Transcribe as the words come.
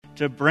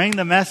to bring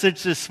the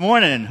message this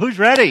morning. Who's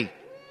ready?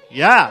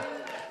 Yeah.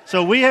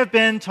 So we have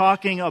been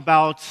talking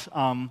about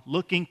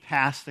looking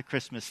past the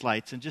Christmas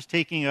lights and just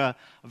taking a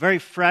very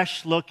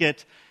fresh look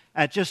at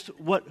just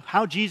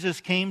how Jesus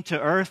came to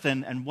earth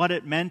and what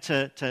it meant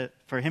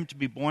for him to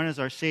be born as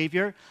our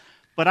Savior.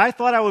 But I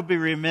thought I would be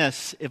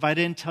remiss if I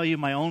didn't tell you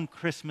my own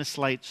Christmas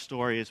light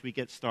story as we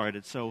get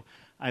started. So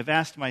I've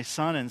asked my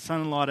son and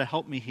son-in-law to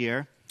help me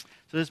here.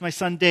 So this is my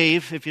son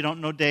Dave. If you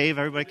don't know Dave,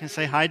 everybody can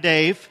say hi,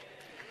 Dave.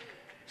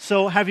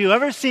 So have you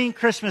ever seen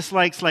Christmas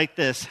lights like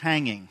this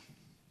hanging?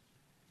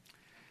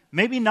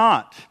 Maybe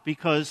not,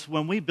 because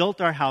when we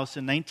built our house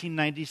in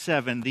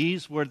 1997,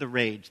 these were the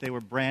rage. They were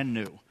brand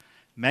new.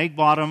 Meg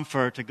bought them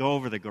to go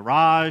over the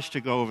garage,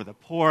 to go over the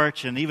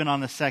porch, and even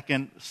on the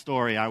second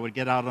story, I would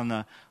get out on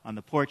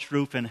the porch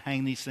roof and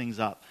hang these things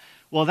up.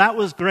 Well, that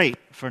was great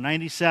for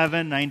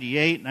 97,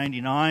 98,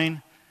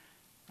 99.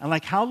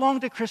 And how long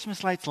do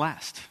Christmas lights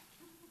last?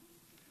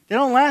 They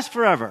don't last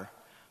forever.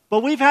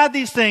 But we've had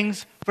these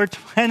things for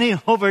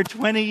over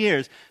 20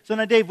 years. So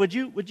now, Dave, would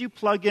you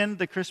plug in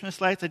the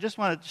Christmas lights? I just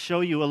wanted to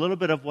show you a little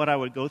bit of what I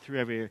would go through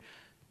every year.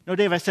 No,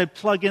 Dave, I said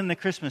plug in the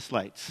Christmas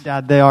lights.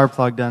 Dad, they are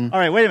plugged in. All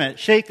right, wait a minute.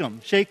 Shake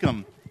them.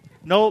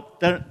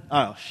 Nope.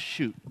 Oh,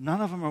 shoot. None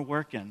of them are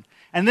working.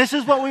 And this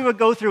is what we would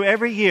go through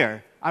every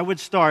year. I would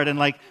start,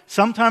 and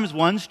sometimes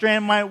one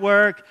strand might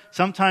work,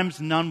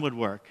 sometimes none would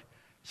work.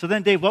 So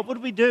then, Dave, what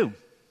would we do?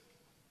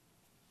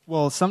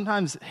 Well,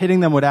 sometimes hitting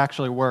them would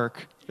actually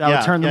work. That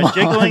would turn them on.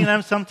 Jiggling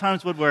them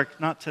sometimes would work.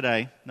 Not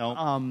today.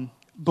 No.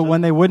 But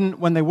when they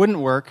wouldn't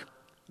work,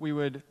 we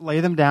would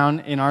lay them down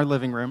in our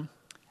living room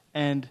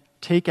and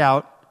take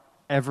out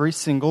every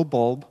single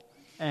bulb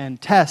and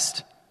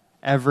test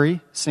every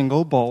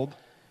single bulb.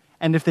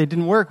 And if they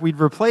didn't work, we'd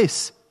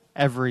replace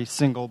every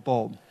single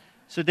bulb.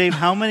 So, Dave,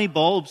 how many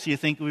bulbs do you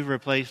think we've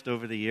replaced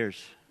over the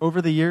years?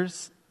 Over the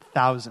years,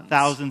 thousands.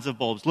 Thousands of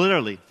bulbs.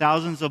 Literally,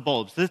 thousands of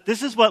bulbs.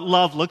 This is what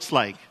love looks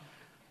like.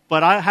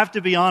 But I have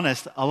to be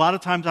honest, a lot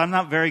of times I'm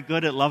not very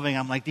good at loving.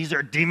 I'm like, these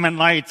are demon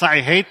lights.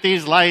 I hate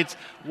these lights.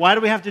 Why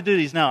do we have to do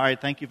these now? All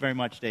right, thank you very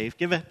much, Dave.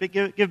 Give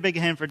a big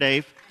hand for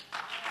Dave.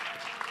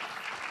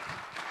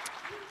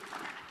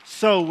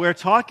 So we're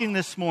talking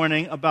this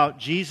morning about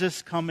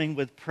Jesus coming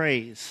with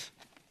praise.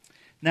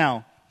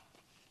 Now,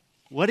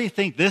 what do you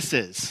think this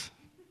is?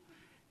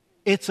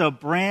 It's a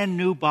brand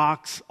new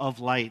box of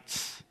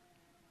lights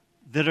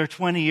that are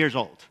 20 years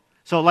old.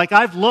 So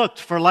I've looked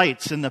for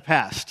lights in the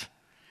past.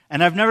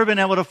 And I've never been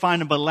able to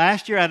find them. But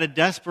last year, out of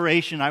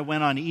desperation, I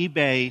went on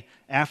eBay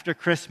after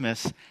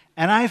Christmas.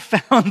 And I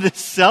found this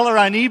seller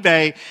on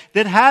eBay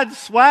that had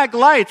swag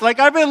lights.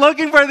 I've been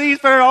looking for these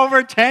for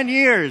over 10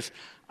 years.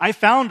 I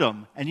found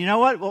them. And you know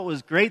what? What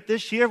was great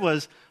this year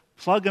was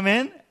plug them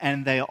in,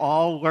 and they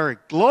all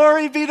work.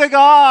 Glory be to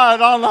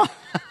God.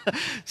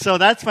 So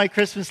that's my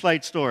Christmas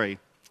light story.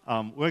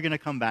 We're going to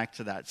come back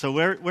to that. So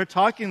we're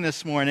talking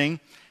this morning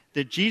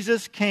that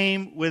Jesus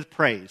came with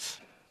praise.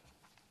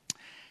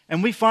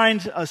 And we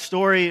find a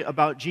story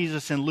about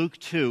Jesus in Luke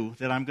 2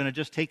 that I'm going to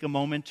just take a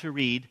moment to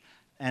read.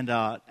 And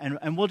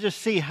we'll just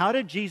see, how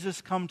did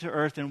Jesus come to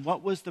earth and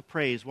what was the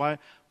praise? What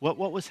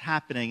was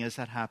happening as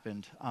that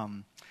happened?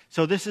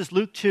 So this is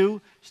Luke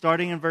 2,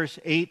 starting in verse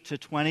 8 to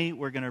 20.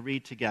 We're going to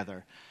read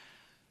together.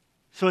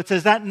 So it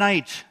says, that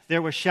night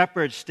there were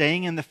shepherds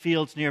staying in the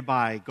fields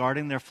nearby,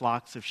 guarding their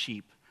flocks of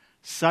sheep.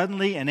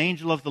 Suddenly an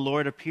angel of the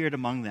Lord appeared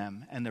among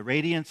them, and the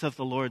radiance of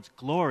the Lord's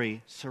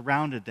glory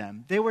surrounded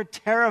them. They were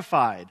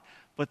terrified,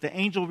 but the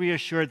angel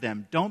reassured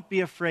them. Don't be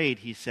afraid,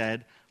 he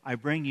said. I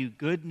bring you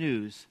good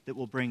news that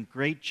will bring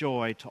great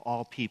joy to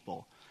all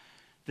people.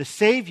 The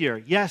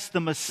Savior, yes,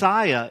 the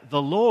Messiah, the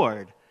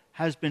Lord,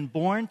 has been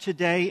born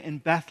today in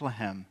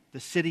Bethlehem, the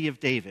city of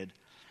David.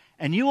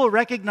 And you will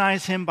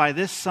recognize him by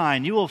this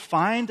sign. You will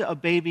find a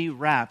baby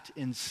wrapped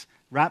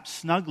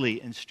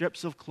snugly in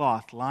strips of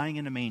cloth, lying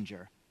in a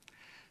manger.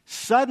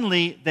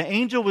 Suddenly, the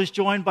angel was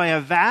joined by a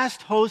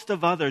vast host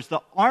of others,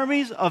 the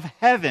armies of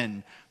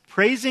heaven,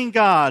 praising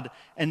God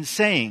and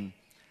saying,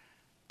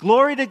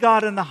 Glory to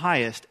God in the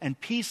highest, and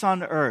peace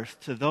on earth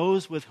to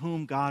those with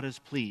whom God is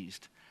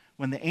pleased.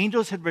 When the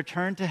angels had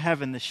returned to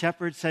heaven, the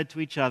shepherds said to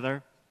each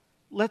other,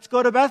 Let's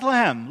go to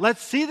Bethlehem.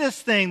 Let's see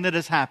this thing that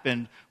has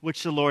happened,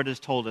 which the Lord has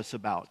told us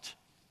about.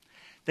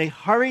 They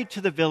hurried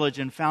to the village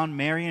and found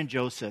Mary and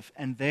Joseph,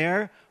 and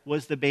there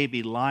was the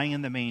baby lying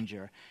in the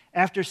manger.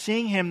 After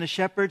seeing him, the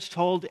shepherds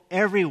told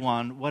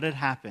everyone what had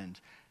happened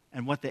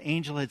and what the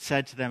angel had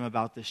said to them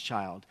about this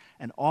child.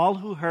 And all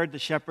who heard the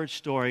shepherd's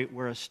story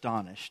were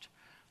astonished.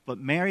 But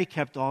Mary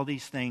kept all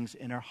these things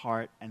in her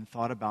heart and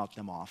thought about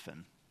them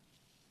often.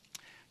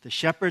 The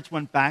shepherds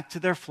went back to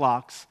their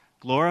flocks,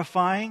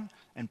 glorifying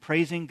and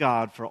praising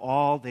God for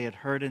all they had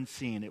heard and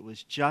seen. It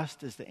was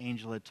just as the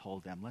angel had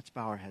told them. Let's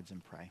bow our heads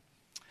and pray.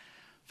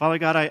 Father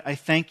God, I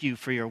thank you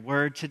for your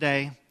word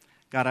today.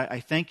 God, I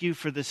thank you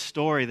for this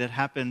story that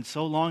happened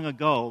so long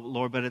ago,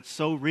 Lord, but it's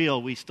so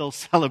real, we still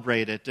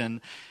celebrate it.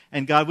 And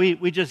God,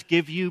 we just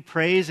give you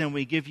praise and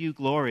we give you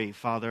glory,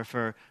 Father,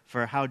 for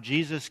how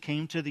Jesus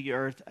came to the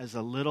earth as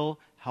a little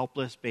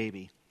helpless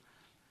baby.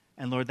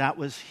 And Lord,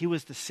 he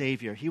was the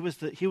Savior. He was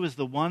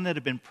the one that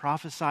had been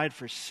prophesied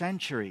for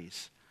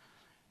centuries.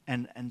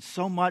 And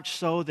so much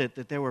so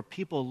that there were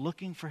people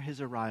looking for his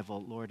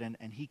arrival, Lord,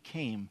 and he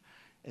came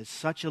as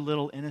such a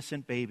little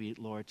innocent baby,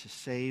 Lord, to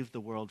save the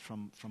world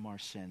from our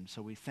sin.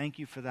 So we thank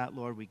you for that,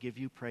 Lord. We give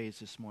you praise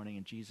this morning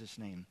in Jesus'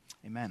 name.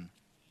 Amen.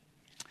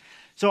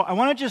 So I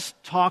want to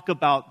just talk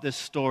about this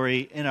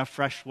story in a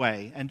fresh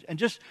way and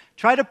just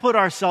try to put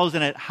ourselves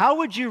in it. How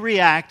would you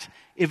react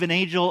if an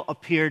angel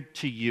appeared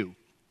to you?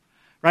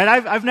 Right?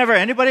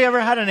 Anybody ever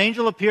had an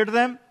angel appear to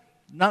them?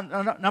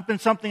 Not been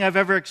something I've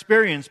ever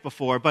experienced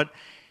before, but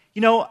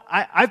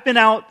I've been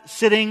out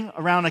sitting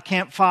around a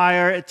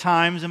campfire at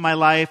times in my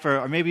life,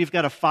 or maybe you've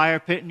got a fire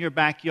pit in your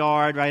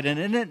backyard, right? And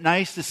isn't it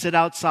nice to sit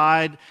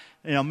outside,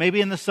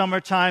 maybe in the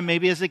summertime,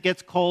 maybe as it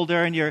gets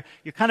colder, and you're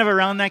kind of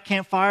around that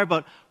campfire,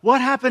 but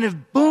what happened if,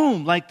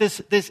 boom, like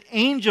this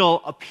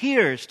angel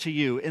appears to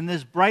you in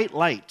this bright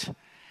light?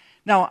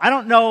 Now, I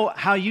don't know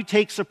how you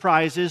take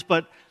surprises,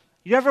 but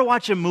you ever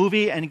watch a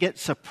movie and get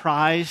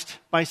surprised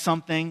by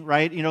something,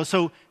 right?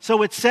 So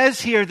it says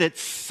here that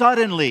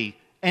suddenly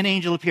an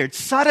angel appeared.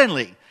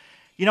 Suddenly.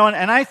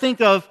 And I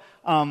think of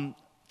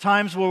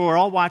times where we're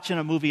all watching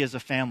a movie as a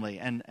family.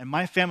 And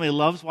my family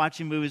loves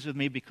watching movies with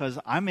me because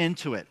I'm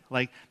into it.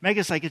 Like,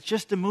 Megan's like, it's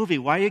just a movie.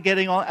 Why are you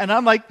getting all... And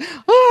I'm like,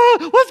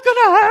 what's going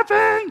to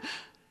happen?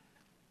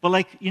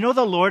 But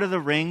the Lord of the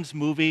Rings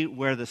movie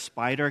where the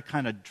spider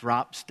kind of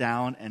drops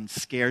down and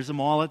scares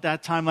them all at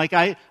that time? Like,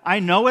 I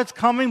know it's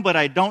coming, but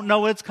I don't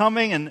know it's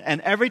coming.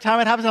 And every time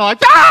it happens, I'm like,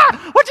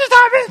 what just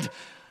happened?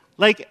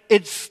 Like,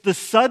 it's the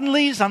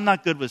suddenlies. I'm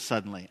not good with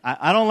suddenly.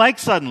 I don't like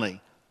suddenly.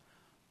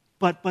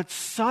 But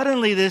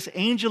suddenly this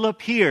angel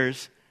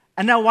appears.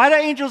 And now why do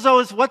angels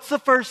always, what's the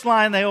first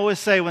line they always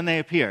say when they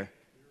appear?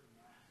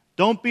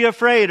 Don't be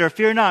afraid or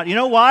fear not. You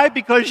know why?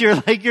 Because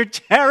you're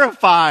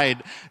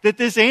terrified that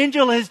this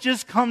angel has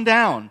just come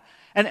down.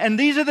 And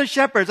these are the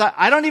shepherds.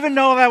 I don't even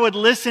know if I would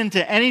listen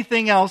to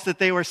anything else that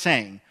they were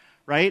saying,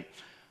 right?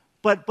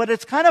 But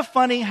it's kind of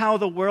funny how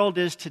the world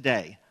is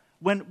today.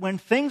 When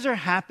things are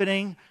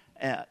happening,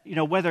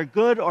 whether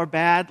good or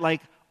bad,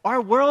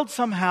 our world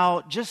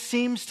somehow just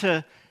seems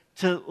to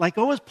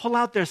always pull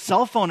out their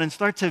cell phone and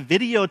start to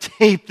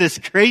videotape this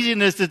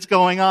craziness that's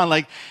going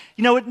on.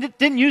 It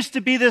didn't used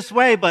to be this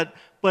way, but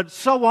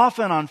so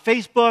often on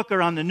Facebook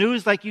or on the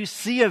news, you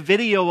see a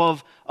video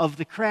of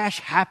the crash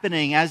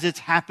happening as it's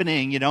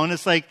happening, and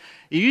it's like,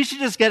 you should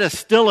just get a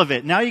still of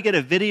it. Now you get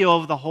a video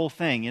of the whole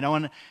thing,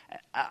 and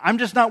I'm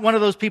just not one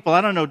of those people.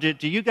 I don't know,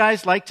 do you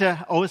guys like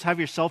to always have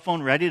your cell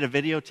phone ready to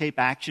videotape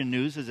action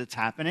news as it's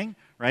happening,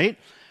 right?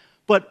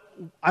 But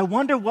I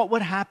wonder what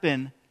would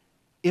happen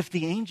if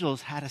the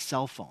angels had a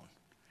cell phone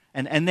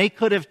and they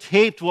could have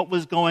taped what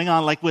was going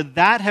on. Would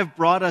that have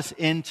brought us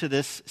into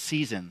this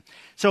season?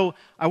 So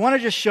I want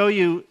to just show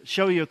you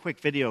a quick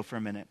video for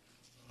a minute.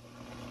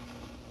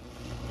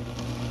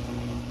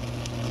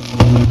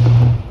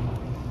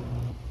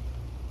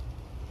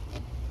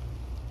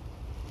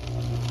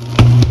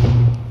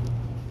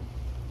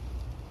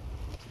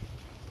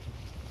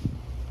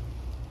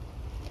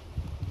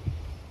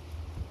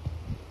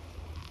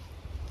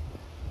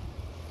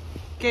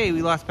 Okay,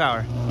 we lost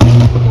power.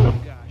 Oh,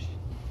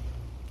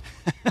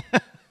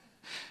 gosh.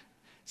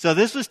 So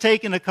this was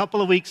taken a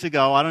couple of weeks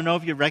ago. I don't know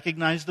if you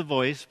recognize the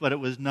voice, but it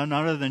was none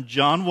other than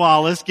John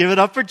Wallace. Give it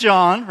up for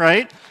John,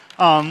 right?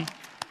 Now,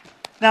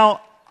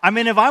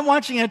 if I'm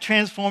watching a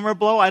transformer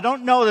blow, I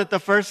don't know that the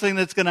first thing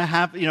that's going to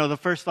happen, the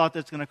first thought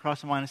that's going to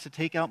cross my mind is to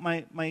take out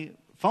my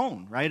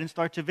phone, right, and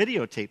start to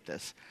videotape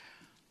this.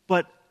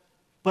 But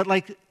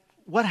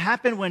what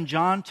happened when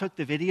John took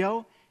the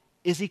video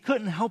is he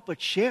couldn't help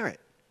but share it.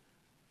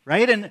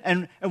 Right?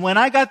 And when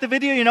I got the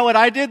video, you know what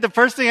I did? The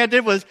first thing I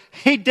did was,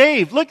 hey,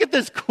 Dave, look at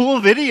this cool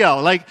video.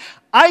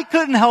 I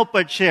couldn't help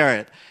but share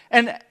it.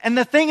 And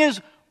the thing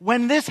is,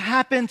 when this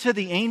happened to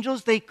the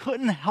angels, they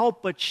couldn't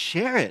help but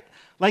share it.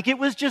 It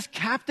was just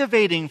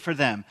captivating for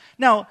them.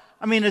 Now,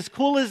 as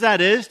cool as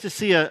that is to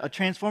see a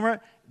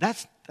transformer,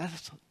 that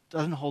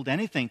doesn't hold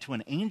anything to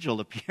an angel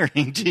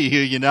appearing to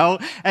you,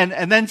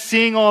 And then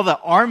seeing all the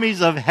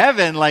armies of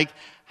heaven,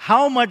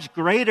 how much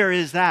greater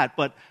is that?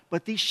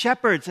 But these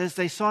shepherds, as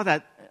they saw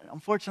that,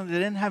 unfortunately, they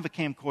didn't have a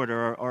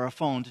camcorder or a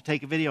phone to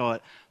take a video of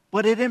it,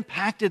 but it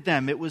impacted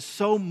them. It was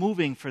so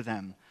moving for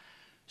them.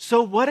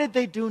 So what did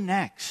they do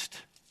next?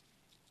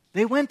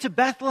 They went to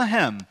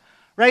Bethlehem.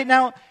 Right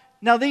now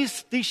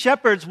these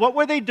shepherds, what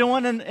were they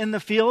doing in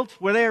the field?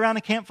 Were they around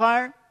a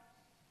campfire?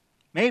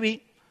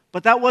 Maybe.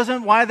 But that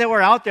wasn't why they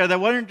were out there. They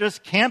weren't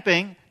just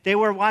camping. They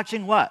were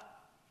watching what?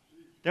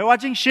 They were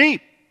watching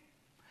sheep.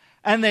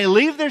 And they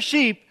leave their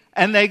sheep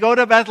and they go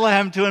to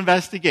Bethlehem to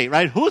investigate,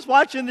 right? Who's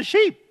watching the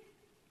sheep?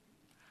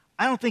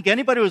 I don't think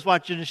anybody was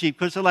watching the sheep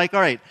because they're like,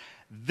 all right,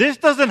 this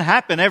doesn't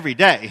happen every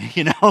day,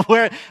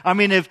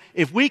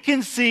 if we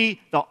can see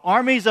the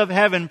armies of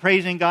heaven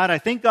praising God, I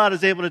think God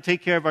is able to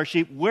take care of our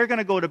sheep. We're going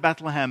to go to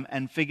Bethlehem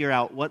and figure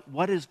out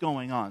what is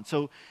going on.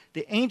 So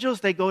the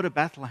angels, they go to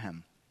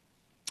Bethlehem.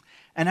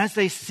 And as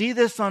they see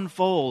this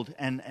unfold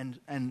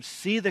and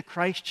see the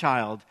Christ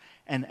child,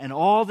 and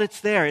all that's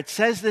there. It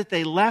says that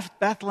they left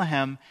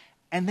Bethlehem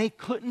and they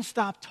couldn't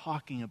stop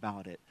talking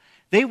about it.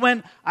 They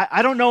went,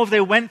 I don't know if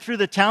they went through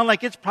the town,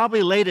 like it's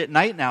probably late at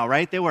night now,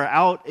 right? They were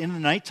out in the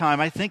nighttime.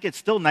 I think it's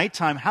still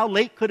nighttime. How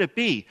late could it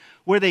be?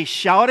 Were they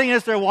shouting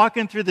as they're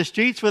walking through the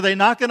streets? Were they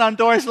knocking on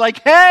doors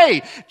like,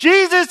 hey,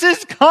 Jesus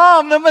is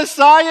come, the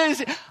Messiah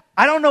is...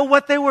 I don't know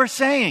what they were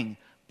saying,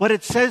 but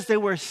it says they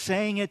were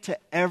saying it to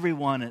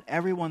everyone, and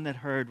everyone that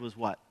heard was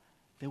what?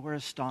 They were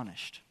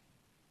astonished.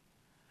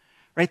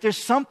 Right? There's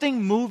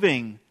something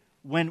moving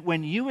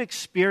when you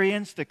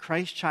experience the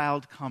Christ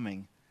child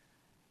coming,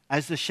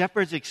 as the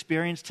shepherds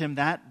experienced him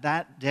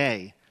that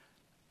day.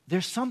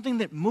 There's something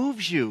that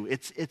moves you.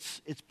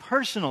 It's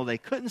personal. They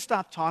couldn't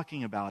stop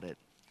talking about it.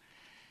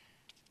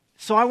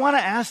 So I want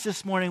to ask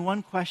this morning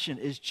one question.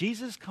 Is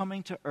Jesus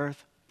coming to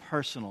earth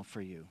personal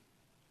for you?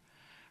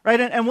 Right,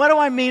 and what do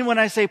I mean when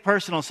I say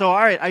personal? So, all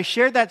right, I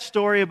shared that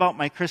story about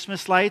my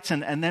Christmas lights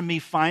and then me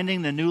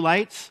finding the new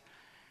lights.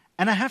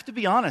 And I have to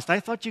be honest, I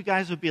thought you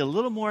guys would be a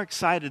little more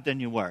excited than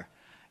you were.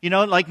 You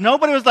know, like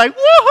nobody was like,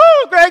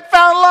 woohoo, Greg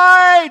found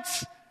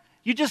lights!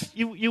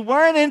 You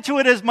weren't into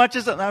it as much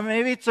as,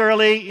 maybe it's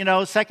early, you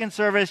know, second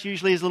service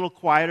usually is a little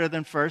quieter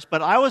than first,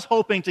 but I was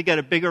hoping to get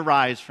a bigger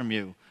rise from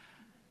you.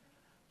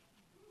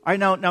 All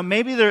right, now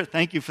maybe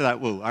thank you for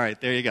that woo. All right,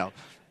 there you go.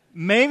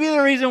 Maybe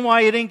the reason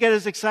why you didn't get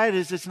as excited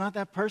is it's not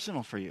that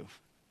personal for you,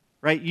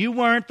 right? You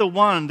weren't the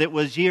one that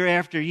was year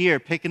after year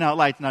picking out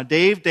lights. Now,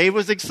 Dave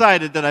was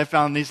excited that I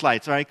found these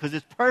lights, all right, because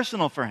it's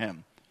personal for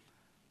him.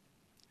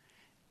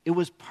 It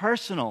was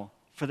personal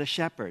for the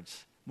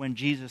shepherds when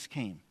Jesus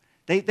came.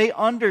 They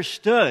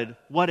understood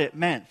what it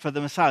meant for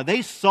the Messiah.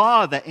 They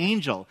saw the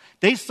angel.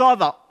 They saw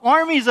the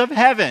armies of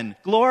heaven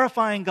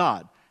glorifying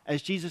God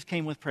as Jesus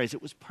came with praise.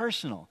 It was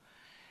personal.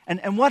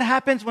 And what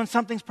happens when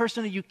something's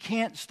personal? You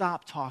can't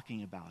stop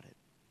talking about it.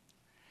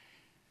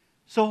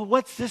 So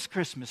what's this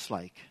Christmas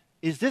like?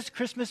 Is this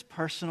Christmas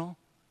personal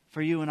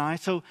for you and I?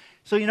 So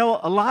you know,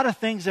 a lot of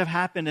things have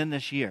happened in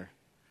this year.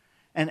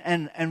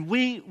 And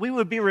we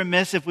would be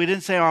remiss if we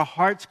didn't say our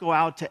hearts go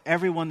out to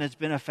everyone that's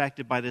been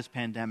affected by this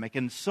pandemic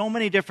in so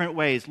many different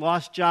ways.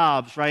 Lost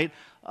jobs, right?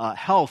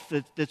 Health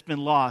that's been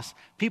lost.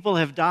 People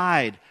have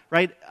died,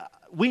 right?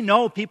 We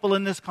know people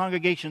in this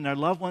congregation, their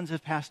loved ones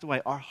have passed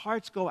away. Our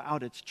hearts go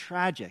out. It's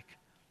tragic.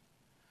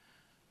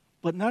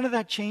 But none of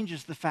that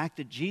changes the fact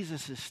that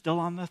Jesus is still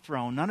on the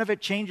throne. None of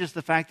it changes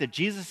the fact that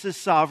Jesus is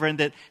sovereign,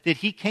 that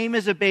he came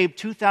as a babe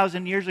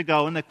 2,000 years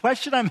ago. And the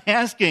question I'm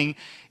asking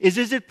is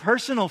it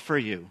personal for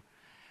you?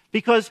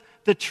 Because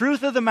the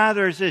truth of the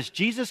matter is this: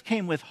 Jesus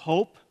came with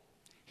hope.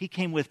 He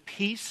came with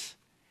peace.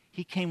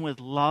 He came with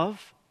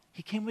love.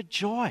 He came with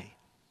joy.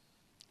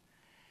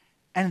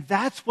 And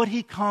that's what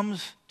he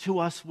comes to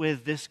us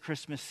with this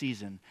Christmas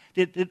season.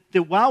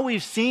 That while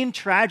we've seen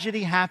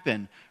tragedy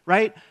happen,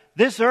 right,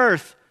 this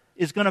earth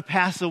is going to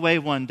pass away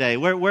one day.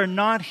 We're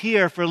not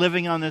here for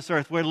living on this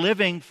earth. We're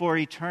living for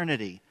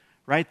eternity,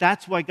 right?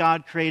 That's why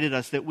God created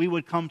us, that we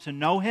would come to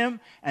know him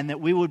and that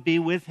we would be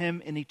with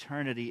him in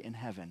eternity in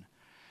heaven.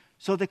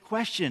 So the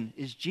question,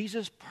 is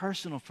Jesus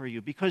personal for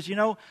you? Because, you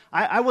know,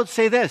 I would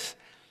say this: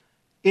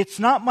 it's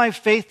not my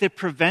faith that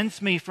prevents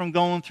me from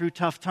going through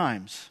tough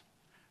times.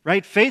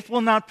 Right? Faith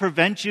will not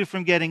prevent you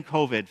from getting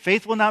COVID.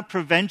 Faith will not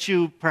prevent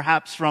you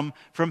perhaps from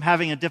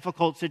having a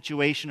difficult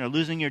situation or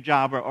losing your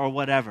job or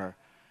whatever.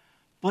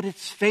 But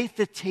it's faith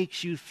that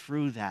takes you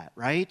through that,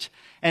 right?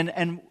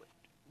 And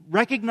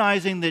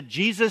recognizing that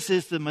Jesus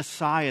is the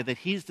Messiah, that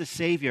he's the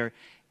Savior.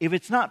 If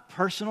it's not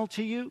personal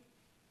to you,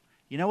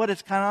 you know what?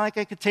 It's kind of like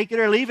I could take it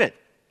or leave it.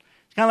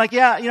 It's kind of like,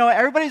 yeah, you know,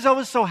 everybody's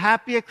always so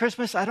happy at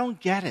Christmas. I don't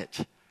get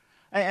it.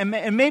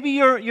 And maybe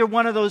you're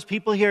one of those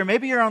people here.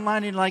 Maybe you're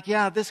online and you're like,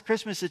 yeah, this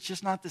Christmas it's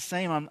just not the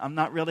same. I'm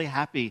not really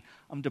happy.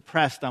 I'm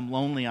depressed. I'm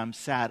lonely. I'm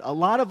sad. A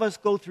lot of us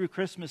go through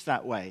Christmas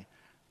that way.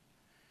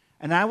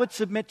 And I would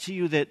submit to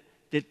you that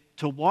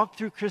to walk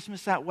through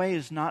Christmas that way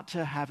is not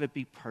to have it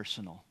be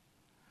personal.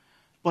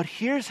 But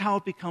here's how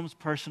it becomes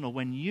personal: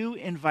 when you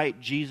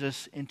invite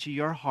Jesus into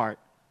your heart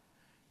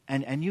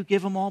and you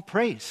give him all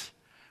praise.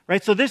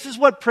 Right? So this is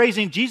what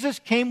praising. Jesus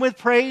came with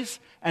praise,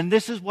 and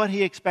this is what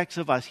he expects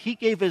of us. He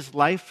gave his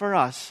life for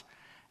us,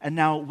 and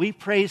now we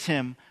praise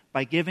him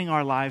by giving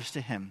our lives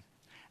to him.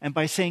 And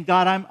by saying,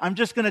 God, I'm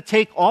just going to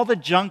take all the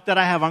junk that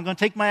I have. I'm going to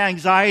take my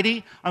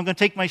anxiety. I'm going to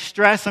take my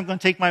stress. I'm going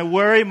to take my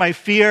worry, my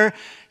fear.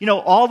 You know,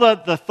 all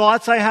the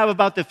thoughts I have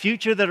about the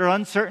future that are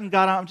uncertain.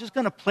 God, I'm just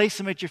going to place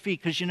them at your feet.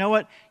 Because you know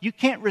what? You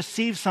can't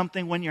receive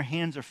something when your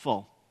hands are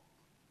full.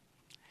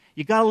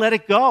 You got to let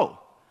it go.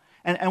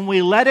 And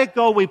we let it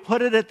go. We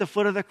put it at the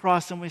foot of the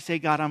cross and we say,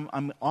 God,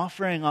 I'm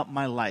offering up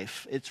my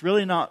life. It's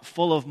really not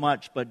full of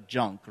much but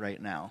junk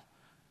right now.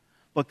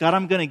 But God,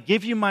 I'm going to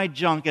give you my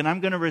junk and I'm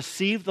going to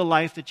receive the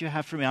life that you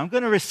have for me. I'm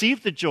going to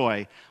receive the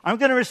joy. I'm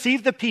going to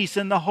receive the peace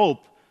and the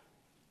hope.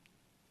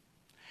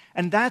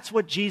 And that's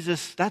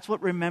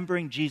what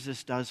remembering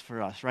Jesus does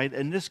for us, right?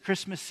 In this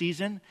Christmas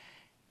season,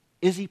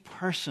 is he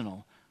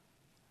personal?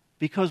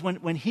 Because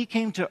when he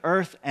came to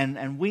earth,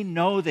 and we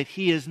know that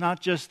he is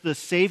not just the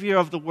Savior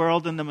of the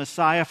world and the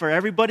Messiah for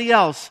everybody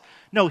else.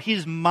 No,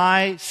 he's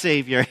my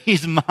Savior.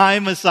 He's my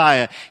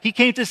Messiah. He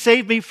came to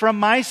save me from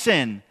my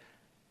sin.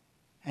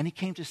 And he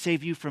came to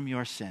save you from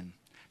your sin.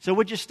 So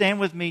would you stand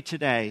with me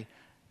today?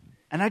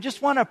 And I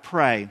just want to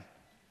pray.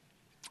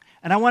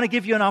 And I want to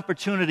give you an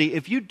opportunity.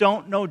 If you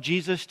don't know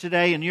Jesus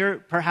today and you're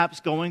perhaps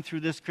going through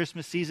this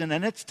Christmas season,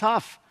 and it's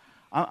tough.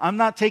 I'm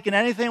not taking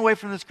anything away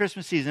from this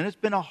Christmas season. It's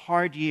been a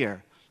hard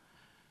year.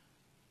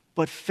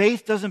 But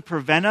faith doesn't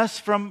prevent us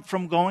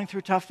from going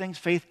through tough things.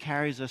 Faith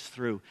carries us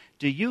through.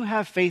 Do you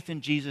have faith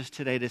in Jesus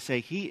today to say,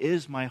 he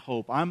is my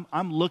hope?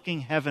 I'm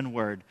looking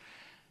heavenward.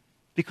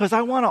 Because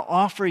I want to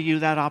offer you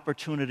that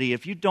opportunity.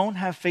 If you don't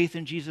have faith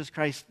in Jesus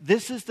Christ,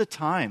 this is the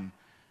time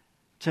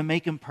to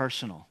make him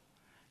personal.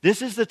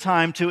 This is the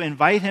time to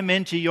invite him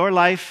into your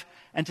life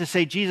and to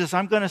say, Jesus,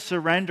 I'm going to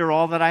surrender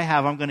all that I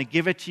have. I'm going to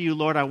give it to you,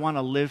 Lord. I want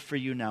to live for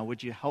you now.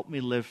 Would you help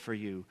me live for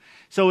you?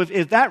 So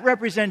if that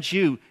represents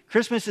you,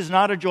 Christmas is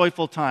not a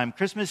joyful time.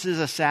 Christmas is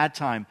a sad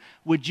time.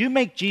 Would you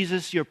make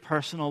Jesus your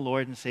personal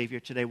Lord and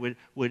Savior today?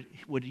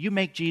 Would you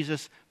make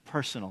Jesus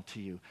personal to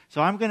you? So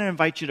I'm going to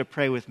invite you to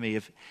pray with me.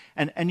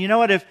 And you know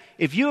what?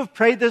 If you have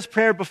prayed this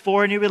prayer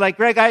before and you'd be like,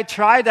 Greg, I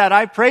tried that.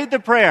 I prayed the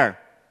prayer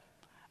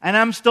and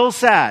I'm still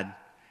sad.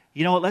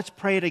 You know what? Let's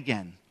pray it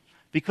again.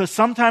 Because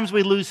sometimes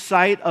we lose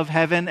sight of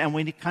heaven and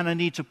we kind of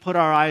need to put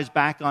our eyes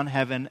back on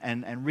heaven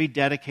and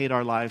rededicate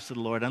our lives to the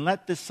Lord. And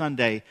let this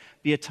Sunday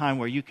be a time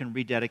where you can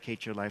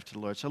rededicate your life to the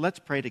Lord. So let's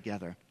pray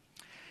together.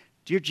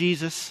 Dear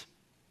Jesus,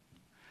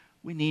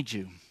 we need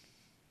you.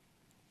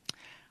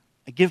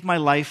 I give my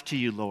life to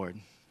you, Lord.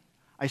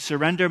 I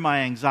surrender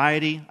my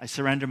anxiety. I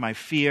surrender my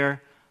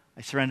fear.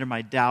 I surrender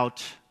my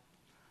doubt.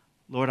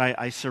 Lord,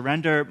 I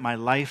surrender my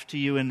life to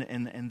you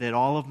and that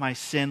all of my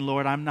sin,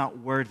 Lord, I'm not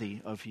worthy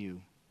of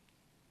you.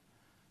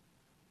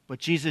 But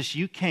Jesus,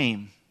 you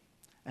came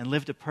and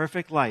lived a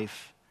perfect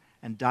life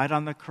and died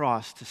on the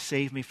cross to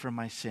save me from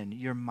my sin.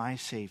 You're my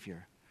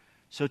Savior.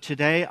 So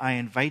today I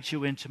invite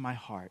you into my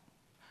heart.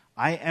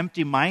 I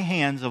empty my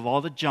hands of all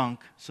the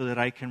junk so that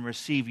I can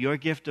receive your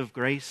gift of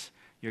grace,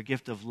 your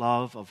gift of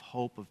love, of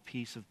hope, of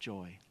peace, of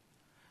joy.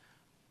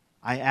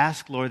 I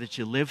ask, Lord, that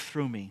you live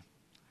through me.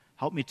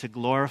 Help me to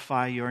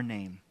glorify your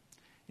name.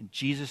 In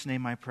Jesus'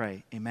 name I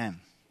pray. Amen.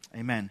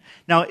 Amen.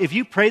 Now, if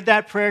you prayed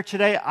that prayer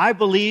today, I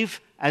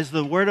believe, as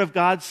the Word of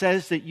God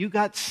says, that you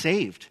got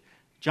saved.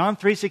 John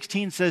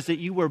 3:16 says that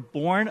you were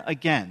born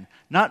again.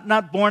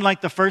 Not born like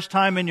the first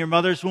time in your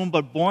mother's womb,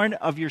 but born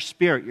of your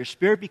spirit. Your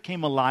spirit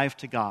became alive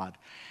to God.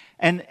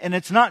 And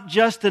it's not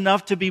just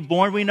enough to be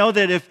born. We know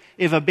that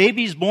if a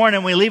baby's born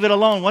and we leave it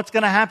alone, what's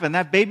going to happen?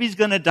 That baby's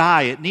going to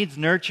die. It needs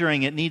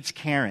nurturing. It needs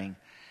caring.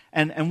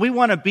 And we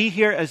want to be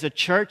here as a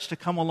church to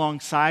come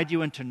alongside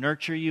you and to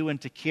nurture you and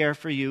to care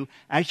for you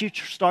as you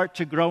start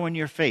to grow in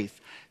your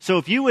faith. So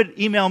if you would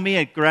email me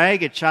at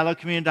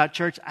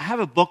greg@shilohcommunity.church, I have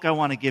a book I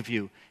want to give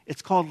you.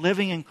 It's called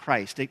Living in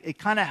Christ. It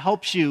kind of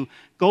helps you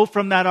go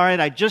from that, all right,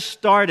 I just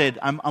started,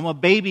 I'm a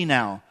baby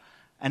now.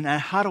 And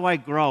how do I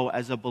grow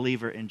as a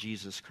believer in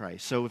Jesus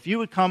Christ? So if you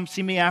would come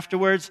see me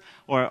afterwards,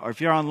 or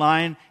if you're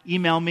online,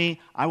 email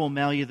me. I will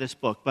mail you this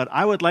book. But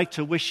I would like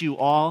to wish you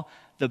all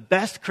the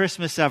best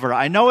Christmas ever.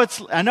 I know it's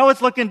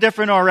looking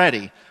different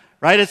already,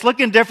 right? It's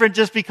looking different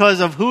just because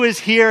of who is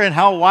here and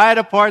how wide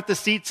apart the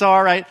seats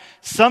are, right?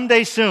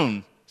 Someday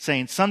soon,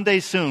 saints,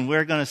 someday soon,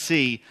 we're going to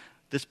see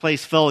this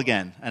place fill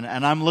again. And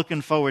I'm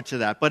looking forward to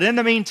that. But in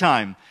the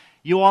meantime,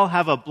 you all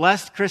have a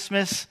blessed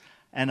Christmas.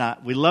 And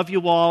we love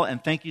you all,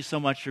 and thank you so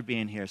much for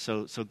being here.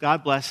 So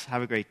God bless.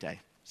 Have a great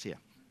day. See ya.